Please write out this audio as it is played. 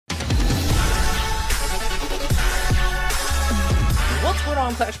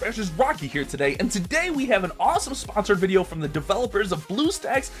on, Clash Bashers? Rocky here today, and today we have an awesome sponsored video from the developers of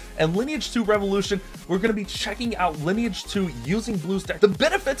BlueStacks and Lineage II Revolution. We're going to be checking out Lineage II using BlueStacks. The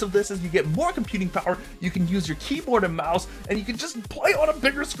benefits of this is you get more computing power, you can use your keyboard and mouse, and you can just play on a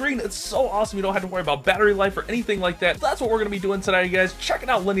bigger screen. It's so awesome. You don't have to worry about battery life or anything like that. So that's what we're going to be doing tonight, you guys. Checking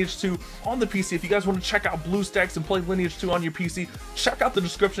out Lineage II on the PC. If you guys want to check out BlueStacks and play Lineage II on your PC, check out the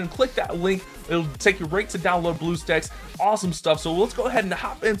description, click that link. It'll take you right to download BlueStacks. Awesome stuff. So let's go ahead and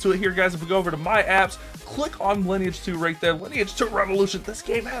hop into it here, guys. If we go over to my apps, click on Lineage II right there. Lineage II Revolution. This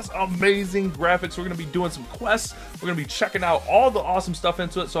game has amazing graphics. We're going to be doing some quests. We're going to be checking out all the awesome stuff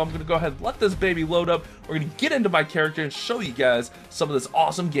into it. So I'm going to go ahead and let this baby load up. We're going to get into my character and show you guys some of this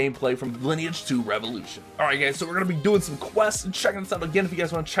awesome gameplay from Lineage II Revolution. All right, guys. So we're going to be doing some quests and checking this out. Again, if you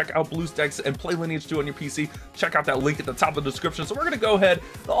guys want to check out BlueStacks and play Lineage II on your PC, check out that link at the top of the description. So we're going to go ahead.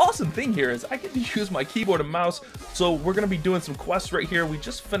 The awesome thing here is I get to use my keyboard and mouse. So we're going to be doing some quests right here. We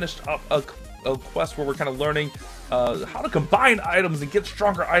just finished up a quest where we're kind of learning how to combine items and get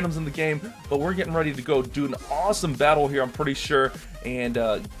stronger items in the game, but we're getting ready to go do an awesome battle here, I'm pretty sure, and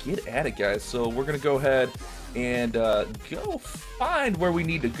get at it, guys. So we're gonna go ahead and go find where we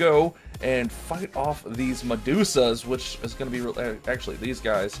need to go and fight off these Medusas, which is gonna be actually these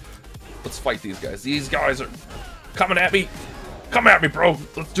guys. Let's fight these guys. These guys are coming at me. Come at me, bro.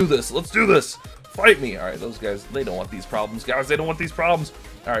 Let's do this. Let's do this. Fight me. All right, those guys, they don't want these problems, guys. They don't want these problems.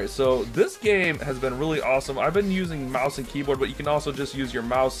 All right, so this game has been really awesome. I've been using mouse and keyboard, but you can also just use your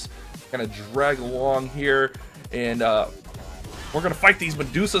mouse, kind of drag along here, and we're gonna fight these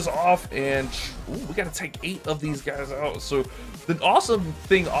Medusas off, and ooh, we gotta take 8 of these guys out. So the awesome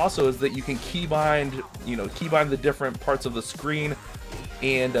thing also is that you can keybind, keybind the different parts of the screen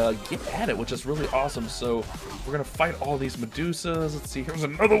and get at it, which is really awesome. So we're gonna fight all these Medusas. Let's see, here's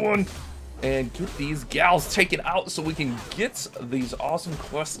another one. And get these gals taken out so we can get these awesome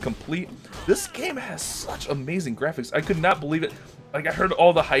quests complete. This game has such amazing graphics. I could not believe it. Like, I heard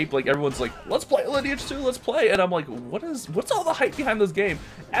all the hype, like everyone's like, let's play Lineage 2, let's play. And I'm like, what's all the hype behind this game?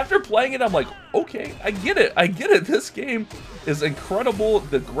 After playing it, I'm like, okay, I get it. This game is incredible.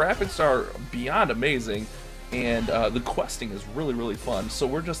 The graphics are beyond amazing. And the questing is really, really fun. So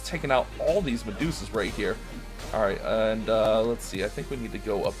we're just taking out all these Medusas right here. Alright, and let's see, I think we need to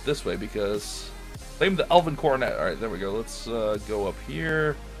go up this way because claim the Elven Coronet. Alright, there we go. Let's go up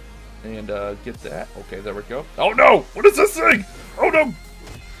here and get that. Okay, there we go. Oh no! What is this thing? Oh no!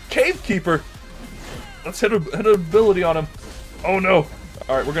 Cave Keeper! Let's hit an ability on him. Oh no!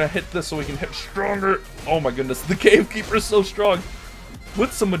 Alright, we're gonna hit this so we can hit stronger. Oh my goodness, the Cave Keeper is so strong.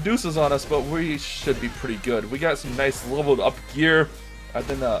 With some Medusas on us, but we should be pretty good. We got some nice leveled up gear. I've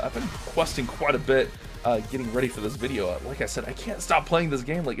been questing quite a bit. Getting ready for this video. Like I said, I can't stop playing this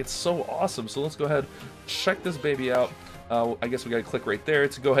game. Like, it's so awesome. So let's go ahead, check this baby out. I guess we gotta click right there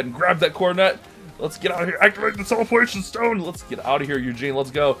to go ahead and grab that coronet. Let's get out of here. Activate the teleportation stone. Let's get out of here, Eugene. Let's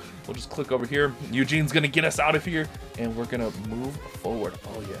go. We'll just click over here. Eugene's gonna get us out of here, and we're gonna move forward.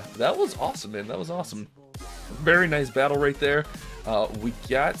 Oh yeah, that was awesome, man. That was awesome. Very nice battle right there. We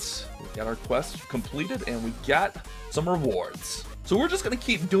got our quest completed, and we got some rewards. So we're just gonna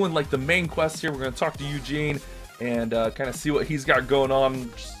keep doing like the main quest here. We're gonna talk to Eugene and kind of see what he's got going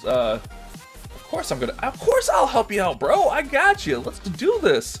on. Just, of course I'll help you out, bro. I got you. Let's do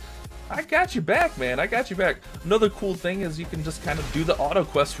this. I got you back, man. I got you back. Another cool thing is you can just kind of do the auto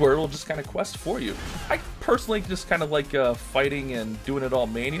quest where it'll just kind of quest for you. I personally just kind of like fighting and doing it all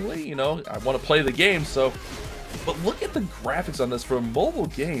manually. I want to play the game, so. But look at the graphics on this for a mobile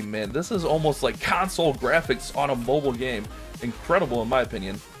game, man. This is almost like console graphics on a mobile game. Incredible in my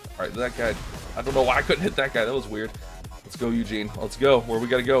opinion. All right, that guy, I don't know why I couldn't hit that guy. That was weird. Let's go, Eugene. Let's go. Where we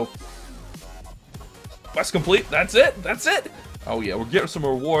gotta go? Quest complete. That's it. That's it. Oh yeah, we're getting some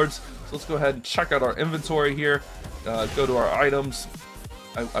rewards. So let's go ahead and check out our inventory here. Go to our items.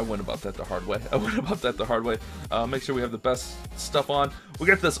 I went about that the hard way. Make sure we have the best stuff on. We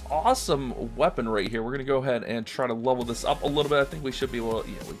got this awesome weapon right here. We're gonna go ahead and try to level this up a little bit. I think we should be able to,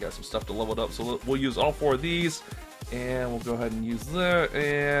 yeah, we got some stuff to level it up. So we'll use all 4 of these. And we'll go ahead and use that,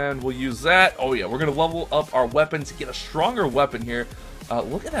 and we'll use that. Oh yeah, we're gonna level up our weapon to get a stronger weapon here.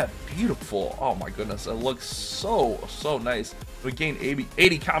 Look at that, beautiful. Oh my goodness, it looks so nice. We gain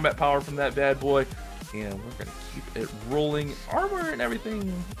 80 combat power from that bad boy, and we're gonna keep it rolling. Armor and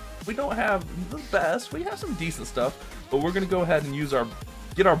everything, we don't have the best. We have some decent stuff, but we're gonna go ahead and use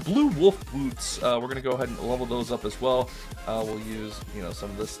get our blue wolf boots. We're gonna go ahead and level those up as well. We'll use some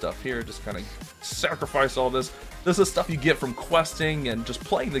of this stuff here, just kind of sacrifice all this. This is stuff you get from questing and just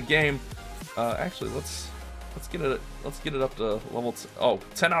playing the game. Actually, let's get it up to level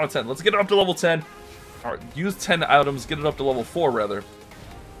 10 out of 10. Let's get it up to level 10. All right, use 10 items, get it up to level 4 rather.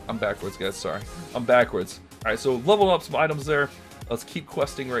 I'm backwards, guys. Sorry, I'm backwards. All right, so level up some items there. Let's keep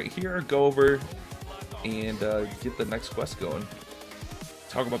questing right here. Go over and get the next quest going.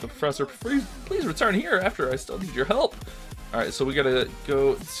 Talk about the professor. Please return here after I still need your help. All right, so we gotta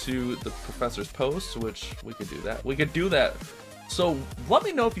go to the professor's post, which we could do that. We could do that. So let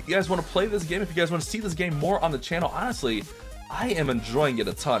me know if you guys want to play this game, if you guys want to see this game more on the channel. Honestly, I am enjoying it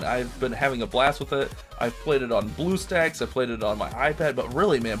a ton. I've been having a blast with it. I've played it on BlueStacks, I played it on my iPad, but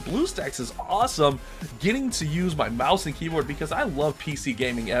really, man, BlueStacks is awesome getting to use my mouse and keyboard because I love PC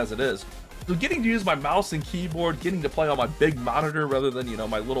gaming as it is. So getting to use my mouse and keyboard, getting to play on my big monitor rather than, you know,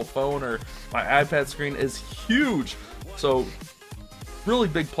 my little phone or my iPad screen is huge. So really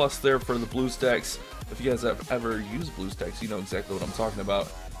big plus there for the BlueStacks. If you guys have ever used BlueStacks, you know exactly what I'm talking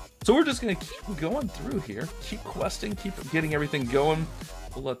about. So we're just gonna keep going through here, keep questing, keep getting everything going.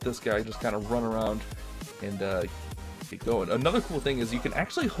 We'll let this guy just kind of run around and keep going. Another cool thing is you can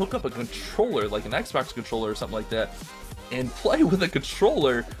actually hook up a controller, like an Xbox controller or something like that, and play with a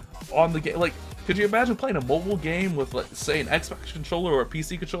controller on the game. Like, could you imagine playing a mobile game with, like, say, an Xbox controller or a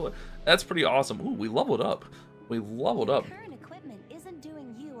PC controller? That's pretty awesome. Ooh, we leveled up. We leveled up.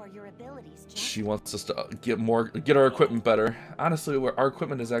 She wants us to get our equipment better. Honestly, our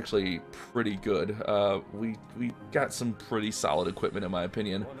equipment is actually pretty good. We got some pretty solid equipment in my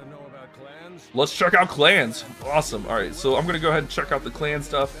opinion. Let's check out clans. Awesome. All right, so I'm gonna go ahead and check out the clan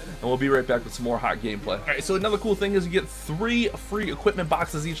stuff, and we'll be right back with some more hot gameplay. All right, so another cool thing is you get 3 free equipment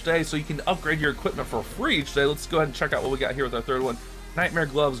boxes each day, so you can upgrade your equipment for free each day. Let's go ahead and check out what we got here with our third one. Nightmare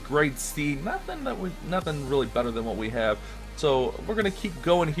gloves, grade C. Nothing really better than what we have. So we're gonna keep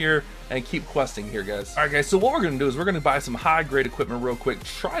going here and keep questing here, guys. All right, guys, so what we're gonna do is we're gonna buy some high grade equipment real quick,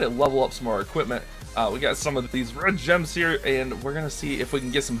 try to level up some more equipment. We got some of these red gems here, and we're gonna see if we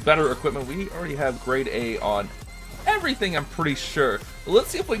can get some better equipment. We already have grade A on everything, I'm pretty sure. But let's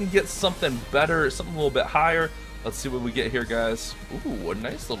see if we can get something better, something a little bit higher. Let's see what we get here, guys. Ooh, a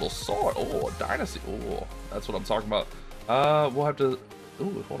nice little sword. Oh, a dynasty. Oh, that's what I'm talking about. We'll have to,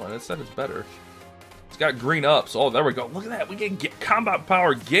 ooh, hold on, it said it's better. It's got green ups. Oh, there we go. Look at that. We can get combat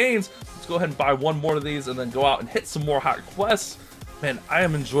power gains. Let's go ahead and buy one more of these and then go out and hit some more hot quests. Man, I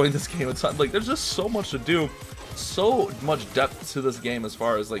am enjoying this game a ton. Like, there's just so much to do. So much depth to this game as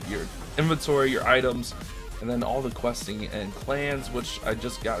far as, like, your inventory, your items, and then all the questing and clans, which I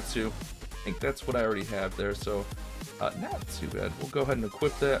just got to. I think that's what I already have there, so not too bad. We'll go ahead and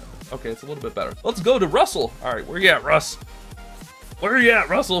equip that. Okay, it's a little bit better. Let's go to Russell. All right, where you at, Russ? Where are you at,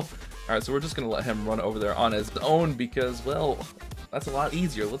 Russell? All right, so we're just gonna let him run over there on his own because, well, that's a lot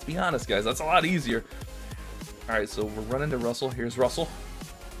easier. Let's be honest, guys, that's a lot easier. All right, so we're running to Russell. Here's Russell.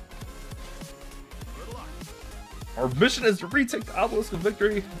 Our mission is to retake the obelisk of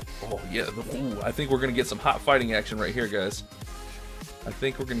victory. Oh yeah, ooh, I think we're gonna get some hot fighting action right here, guys. I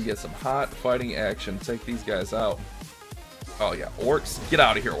think we're gonna get some hot fighting action. Take these guys out. Oh yeah, orcs, get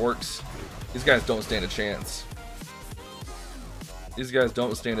out of here, orcs. These guys don't stand a chance. These guys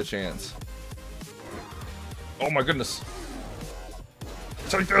don't stand a chance. Oh my goodness.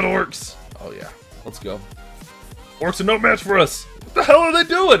 Take that, orcs. Oh yeah, let's go. Orcs are no match for us. What the hell are they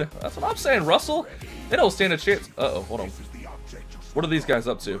doing? That's what I'm saying, Russell. They don't stand a chance. Uh-oh, hold on. What are these guys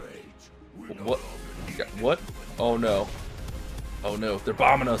up to? What? What? Oh no. Oh no, they're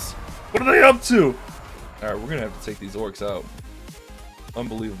bombing us. What are they up to? Alright, we're gonna have to take these orcs out.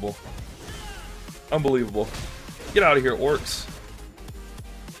 Unbelievable. Unbelievable. Get out of here, orcs.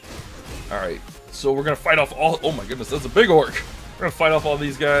 Alright, so we're gonna fight off all. Oh my goodness, that's a big orc. We're gonna fight off all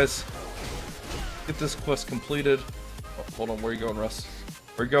these guys. Get this quest completed. Oh, hold on, where are you going, Russ?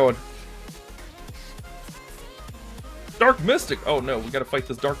 Where are you going? Dark Mystic! Oh no, we gotta fight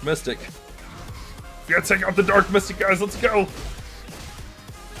this Dark Mystic. We gotta take out the Dark Mystic, guys. Let's go!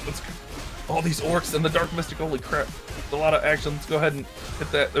 Let's go. All these orcs and the Dark Mystic, holy crap. There's a lot of action. Let's go ahead and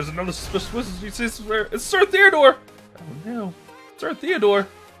hit that. There's another suspicious. You see somewhere. It's Sir Theodore! Oh no. Sir Theodore!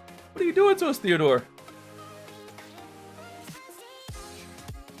 What are you doing to us, Theodore?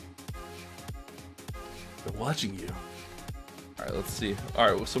 They're watching you. Alright, let's see.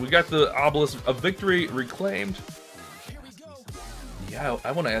 Alright, so we got the obelisk of victory reclaimed. Yeah,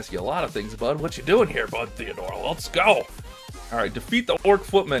 I want to ask you a lot of things, bud. What you doing here, bud, Theodore? Let's go. Alright, defeat the orc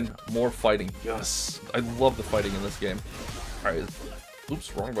footmen. More fighting. Yes. I love the fighting in this game. Alright.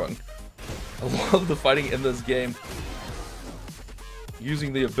 Oops, wrong button. I love the fighting in this game.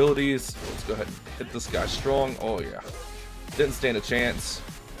 Using the abilities. Let's go ahead and hit this guy strong. Oh, yeah. Didn't stand a chance.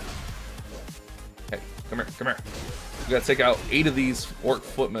 Hey, come here, come here. We gotta take out 8 of these orc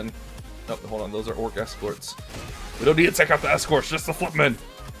footmen. Nope, hold on, those are orc escorts. We don't need to take out the escorts, just the footmen.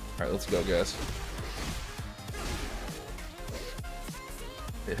 Alright, let's go, guys.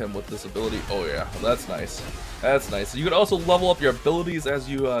 Hit him with this ability. Oh yeah, that's nice. That's nice. You can also level up your abilities as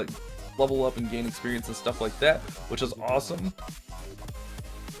you level up and gain experience and stuff like that, which is awesome.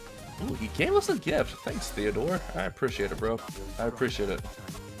 Ooh, he gave us a gift. Thanks, Theodore. I appreciate it, bro. I appreciate it.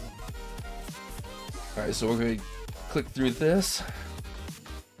 Alright, so we're going to click through this.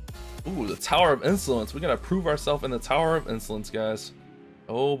 Ooh, the Tower of Insolence. We got to prove ourselves in the Tower of Insolence, guys.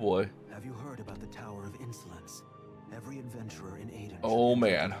 Oh boy. Have you heard about the Tower of Insolence? Every adventurer in Aiden. Oh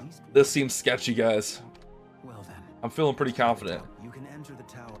man. This seems sketchy, guys. Well then. I'm feeling pretty confident. You can enter the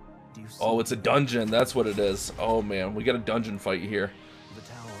tower. Do you see Oh, it's a dungeon. That's what it is. Oh man, we got a dungeon fight here. the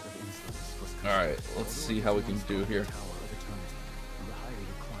Tower of Insolence was Alright, let's see how we can do here. Tower of Eternity. The higher you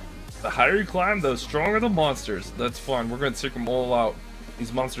climb, The higher you climb, the stronger the monsters. That's fine. We're going to take them all out.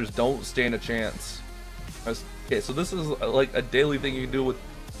 These monsters don't stand a chance. Okay, so this is like a daily thing you can do with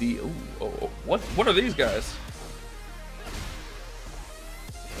the... What are these guys?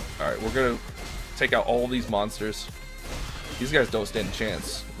 Alright, we're going to take out all these monsters. These guys don't stand a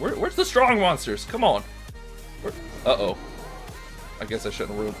chance. Where's the strong monsters? Come on. Uh-oh. I guess I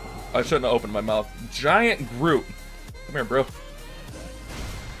shouldn't have opened my mouth. Giant Groot. Come here, bro.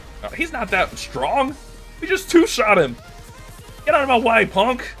 He's not that strong. We just two-shot him. Get out of my way,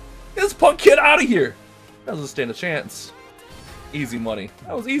 punk. Get this punk kid out of here. Doesn't stand a chance. Easy money.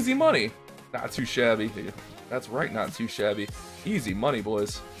 That was easy money. Not too shabby. That's right, not too shabby. Easy money,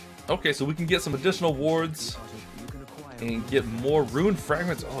 boys. Okay, so we can get some additional wards and get more rune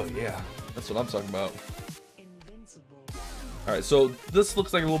fragments. Oh, yeah. That's what I'm talking about. Alright, so this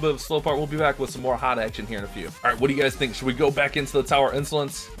looks like a little bit of a slow part. We'll be back with some more hot action here in a few. Alright, what do you guys think? Should we go back into the Tower of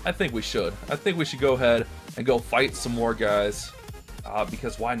Insolence? I think we should. I think we should go ahead and go fight some more guys.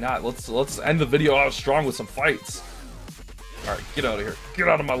 Because why not? Let's end the video out strong with some fights. Alright, get out of here. Get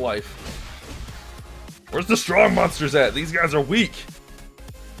out of my life. Where's the strong monsters at? These guys are weak.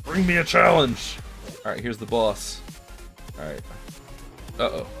 Bring me a challenge. Alright, here's the boss. Alright.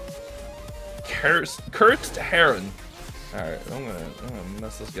 Uh-oh. Cursed Heron. Alright, I'm gonna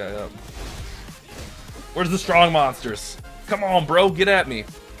mess this guy up. Where's the strong monsters? Come on, bro, get at me.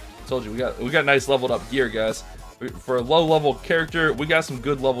 Told you, we got nice leveled up gear, guys. For a low level character, we got some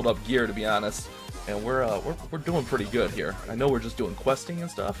good leveled up gear, to be honest. And we're doing pretty good here. I know we're just doing questing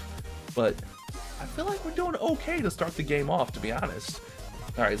and stuff, but I feel like we're doing okay to start the game off, to be honest.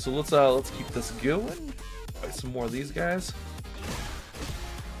 Alright, so let's keep this going. Fight some more of these guys.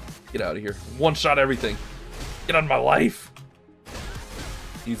 Get out of here. One shot everything. Get out of my life.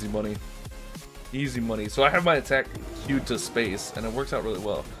 Easy money. Easy money. So I have my attack queued to space, and it works out really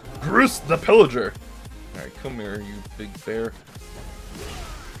well. Bruce the Pillager. Alright, come here, you big bear.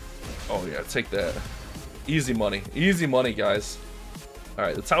 Oh yeah, take that. Easy money. Easy money, guys.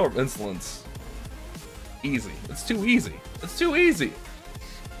 Alright, the Tower of Insolence. Easy. It's too easy. It's too easy.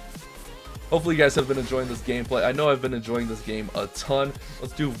 Hopefully you guys have been enjoying this gameplay. I know I've been enjoying this game a ton.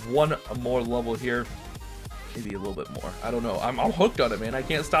 Let's do one more level here. Maybe a little bit more. I don't know. I'm hooked on it, man. I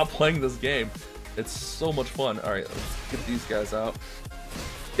can't stop playing this game. It's so much fun. Alright, let's get these guys out.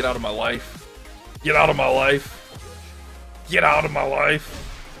 Get out of my life. Get out of my life. Get out of my life.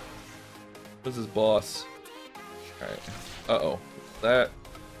 What's this boss? Alright. Uh-oh. That...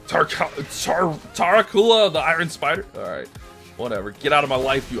 Tarakula, the Iron Spider? Alright. Whatever. Get out of my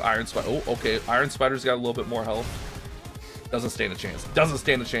life, you Iron Spider. Oh, okay. Iron Spider's got a little bit more health. Doesn't stand a chance. Doesn't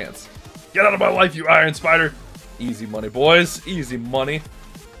stand a chance. Get out of my life, you Iron Spider. Easy money, boys. Easy money.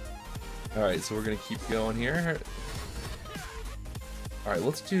 Alright, so we're going to keep going here. Alright,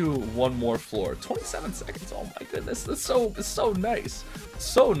 let's do one more floor. 27 seconds. Oh my goodness. It's so nice.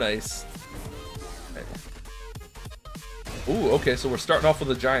 So nice. Okay. Ooh, okay, so we're starting off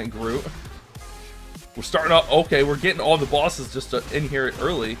with a giant Groot. We're starting off... Okay, we're getting all the bosses just in here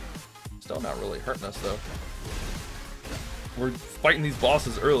early. Still not really hurting us, though. We're fighting these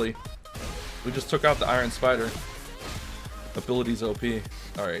bosses early. We just took out the Iron Spider. Abilities OP.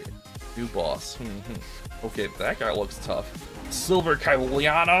 Alright. New boss. Okay, that guy looks tough. Silver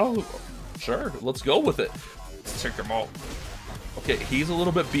Kyliano? Sure, let's go with it. Let's take him out. Okay, he's a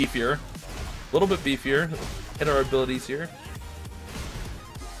little bit beefier. A little bit beefier. Hit our abilities here.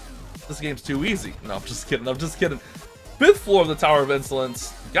 This game's too easy. No, I'm just kidding. I'm just kidding. 5th floor of the Tower of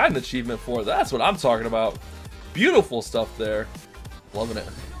Insolence. Got an achievement for it. That's what I'm talking about. Beautiful stuff there. Loving it.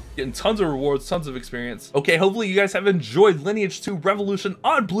 Getting tons of rewards, tons of experience. Okay, hopefully you guys have enjoyed Lineage 2 Revolution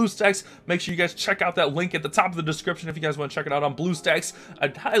on BlueStacks. Make sure you guys check out that link at the top of the description if you guys want to check it out on BlueStacks.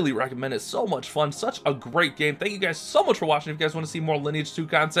 I'd highly recommend it. So much fun, such a great game. Thank you guys so much for watching. If you guys want to see more Lineage 2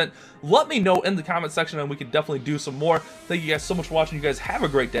 content, let me know in the comment section and we can definitely do some more. Thank you guys so much for watching. You guys have a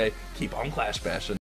great day. Keep on Clash Bashing.